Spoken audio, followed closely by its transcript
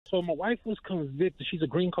So my wife was convicted. She's a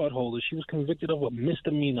green card holder. She was convicted of a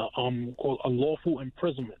misdemeanor called unlawful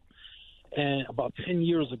imprisonment, and about 10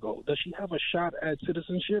 years ago. Does she have a shot at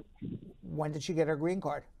citizenship? When did she get her green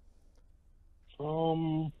card?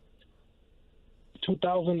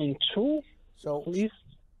 2002. So, Please.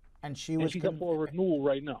 and she's up for renewal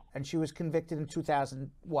right now. And she was convicted in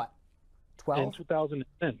 2000 what? 12? In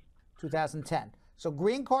 2010. 2010. So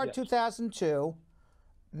green card, yes. 2002,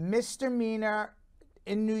 misdemeanor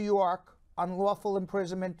in New York, unlawful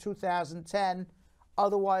imprisonment 2010,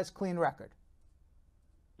 otherwise clean record.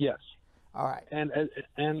 Yes. All right. And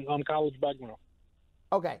on college background.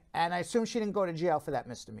 Okay. And I assume she didn't go to jail for that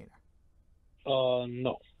misdemeanor.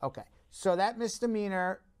 No. Okay. So that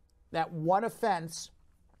misdemeanor, that one offense,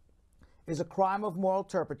 is a crime of moral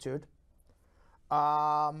turpitude.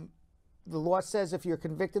 The law says if you're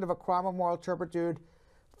convicted of a crime of moral turpitude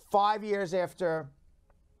 5 years after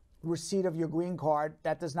receipt of your green card,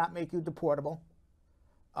 that does not make you deportable.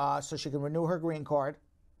 So she can renew her green card.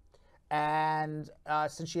 And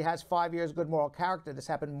since she has 5 years good moral character, this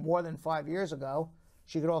happened more than 5 years ago,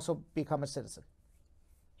 she could also become a citizen.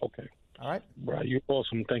 Okay. All right? Right. You're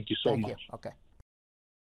awesome. Thank you so much. Thank you. Okay.